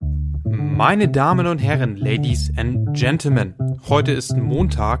Meine Damen und Herren, Ladies and Gentlemen, heute ist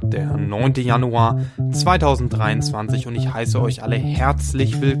Montag, der 9. Januar 2023 und ich heiße euch alle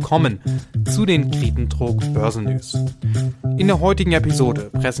herzlich willkommen zu den Kredendruck Börsennews. In der heutigen Episode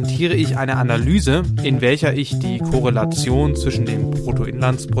präsentiere ich eine Analyse, in welcher ich die Korrelation zwischen dem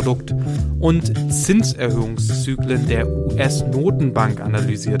Bruttoinlandsprodukt und Zinserhöhungszyklen der US-Notenbank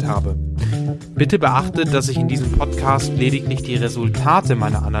analysiert habe. Bitte beachtet, dass ich in diesem Podcast lediglich die Resultate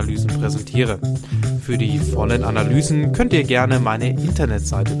meiner Analysen präsentiere. Für die vollen Analysen könnt ihr gerne meine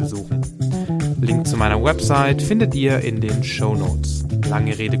Internetseite besuchen. Link zu meiner Website findet ihr in den Shownotes.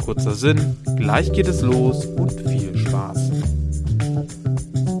 Lange Rede, kurzer Sinn, gleich geht es los und viel Spaß.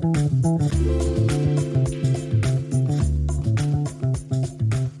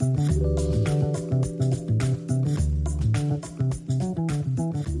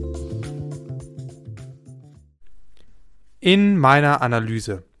 In meiner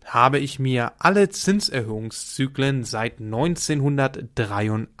Analyse habe ich mir alle Zinserhöhungszyklen seit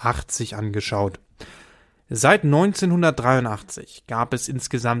 1983 angeschaut. Seit 1983 gab es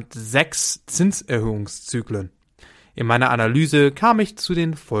insgesamt 6 Zinserhöhungszyklen. In meiner Analyse kam ich zu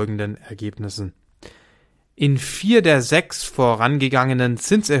den folgenden Ergebnissen. In 4 der 6 vorangegangenen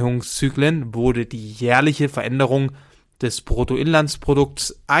Zinserhöhungszyklen wurde die jährliche Veränderung des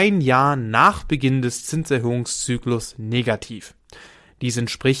Bruttoinlandsprodukts ein Jahr nach Beginn des Zinserhöhungszyklus negativ. Dies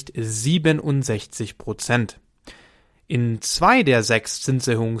entspricht 67%. In 2 der 6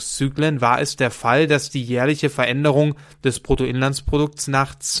 Zinserhöhungszyklen war es der Fall, dass die jährliche Veränderung des Bruttoinlandsprodukts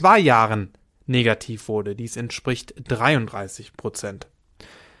nach 2 Jahren negativ wurde. Dies entspricht 33%.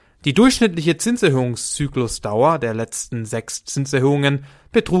 Die durchschnittliche Zinserhöhungszyklusdauer der letzten 6 Zinserhöhungen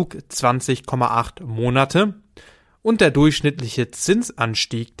betrug 20,8 Monate. Und der durchschnittliche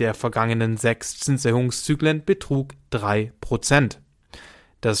Zinsanstieg der vergangenen 6 Zinserhöhungszyklen betrug 3%.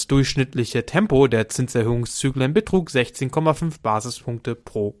 Das durchschnittliche Tempo der Zinserhöhungszyklen betrug 16,5 Basispunkte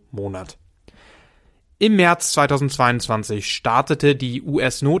pro Monat. Im März 2022 startete die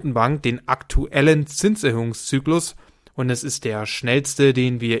US-Notenbank den aktuellen Zinserhöhungszyklus und es ist der schnellste,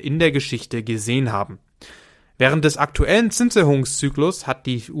 den wir in der Geschichte gesehen haben. Während des aktuellen Zinserhöhungszyklus hat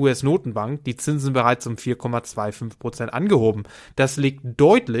die US-Notenbank die Zinsen bereits um 4,25% angehoben. Das liegt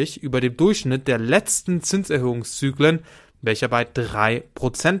deutlich über dem Durchschnitt der letzten Zinserhöhungszyklen, welcher bei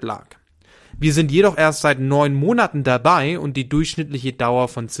 3% lag. Wir sind jedoch erst seit 9 Monaten dabei und die durchschnittliche Dauer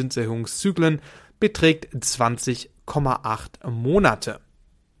von Zinserhöungszyklen beträgt 20,8 Monate.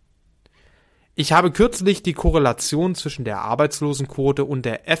 Ich habe kürzlich die Korrelation zwischen der Arbeitslosenquote und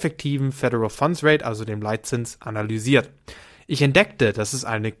der effektiven Federal Funds Rate, also dem Leitzins, analysiert. Ich entdeckte, dass es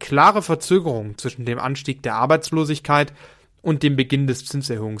eine klare Verzögerung zwischen dem Anstieg der Arbeitslosigkeit und dem Beginn des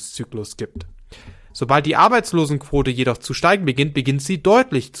Zinserhöhungszyklus gibt. Sobald die Arbeitslosenquote jedoch zu steigen beginnt, beginnt sie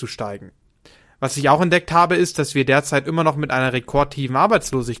deutlich zu steigen. Was ich auch entdeckt habe, ist, dass wir derzeit immer noch mit einer rekordtiefen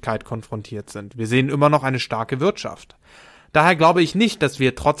Arbeitslosigkeit konfrontiert sind. Wir sehen immer noch eine starke Wirtschaft. Daher glaube ich nicht, dass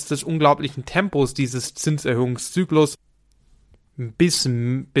wir trotz des unglaublichen Tempos dieses Zinserhöhungszyklus bis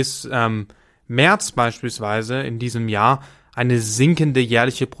März beispielsweise in diesem Jahr eine sinkende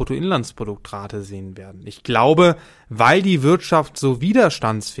jährliche Bruttoinlandsproduktrate sehen werden. Ich glaube, weil die Wirtschaft so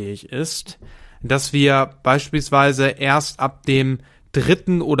widerstandsfähig ist, dass wir beispielsweise erst ab dem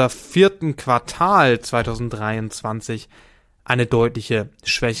 3. oder 4. Quartal 2023 eine deutliche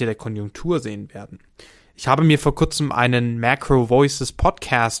Schwäche der Konjunktur sehen werden. Ich habe mir vor kurzem einen Macro Voices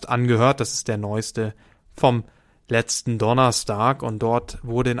Podcast angehört, das ist der neueste vom letzten Donnerstag und dort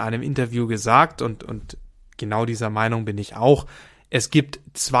wurde in einem Interview gesagt und genau dieser Meinung bin ich auch, es gibt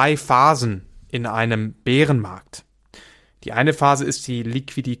 2 Phasen in einem Bärenmarkt. Die eine Phase ist die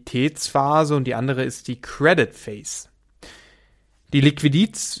Liquiditätsphase und die andere ist die Credit Phase. Die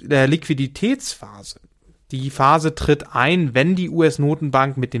Liquiditätsphase. Die Phase tritt ein, wenn die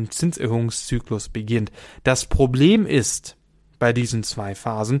US-Notenbank mit dem Zinserhöhungszyklus beginnt. Das Problem ist bei diesen 2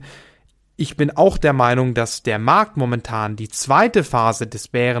 Phasen, ich bin auch der Meinung, dass der Markt momentan die zweite Phase des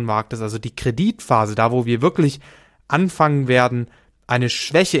Bärenmarktes, also die Kreditphase, da wo wir wirklich anfangen werden, eine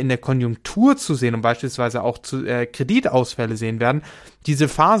Schwäche in der Konjunktur zu sehen und beispielsweise auch Kreditausfälle sehen werden, diese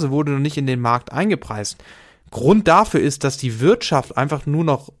Phase wurde noch nicht in den Markt eingepreist. Grund dafür ist, dass die Wirtschaft einfach nur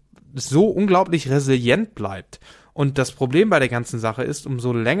noch so unglaublich resilient bleibt. Und das Problem bei der ganzen Sache ist,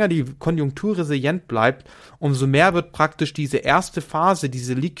 umso länger die Konjunktur resilient bleibt, umso mehr wird praktisch diese erste Phase,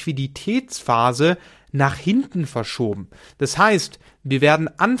 diese Liquiditätsphase nach hinten verschoben. Das heißt, wir werden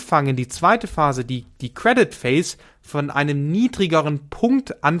anfangen, die zweite Phase, die Credit Phase, von einem niedrigeren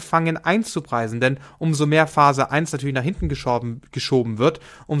Punkt anfangen einzupreisen. Denn umso mehr Phase 1 natürlich nach hinten geschoben wird,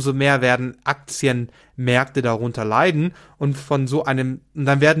 umso mehr werden Aktienmärkte darunter leiden und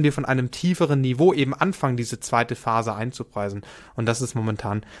dann werden wir von einem tieferen Niveau eben anfangen, diese zweite Phase einzupreisen. Und das ist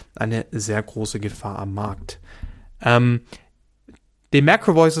momentan eine sehr große Gefahr am Markt. Den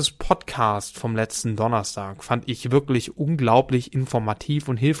Macro Voices Podcast vom letzten Donnerstag fand ich wirklich unglaublich informativ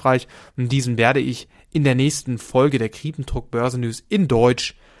und hilfreich und diesen werde ich in der nächsten Folge der Kriependruck Börsennews in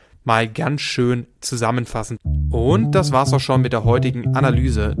Deutsch mal ganz schön zusammenfassen. Und das war's auch schon mit der heutigen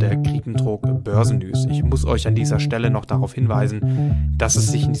Analyse der Kriependruck Börsennews. Ich muss euch an dieser Stelle noch darauf hinweisen, dass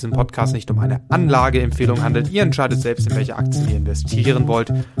es sich in diesem Podcast nicht um eine Anlageempfehlung handelt. Ihr entscheidet selbst, in welche Aktien ihr investieren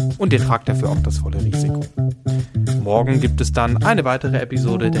wollt und ihr tragt dafür auch das volle Risiko. Morgen gibt es dann eine weitere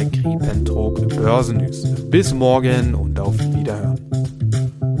Episode der Kriependruck Börsennews. Bis morgen und auf Wiederhören.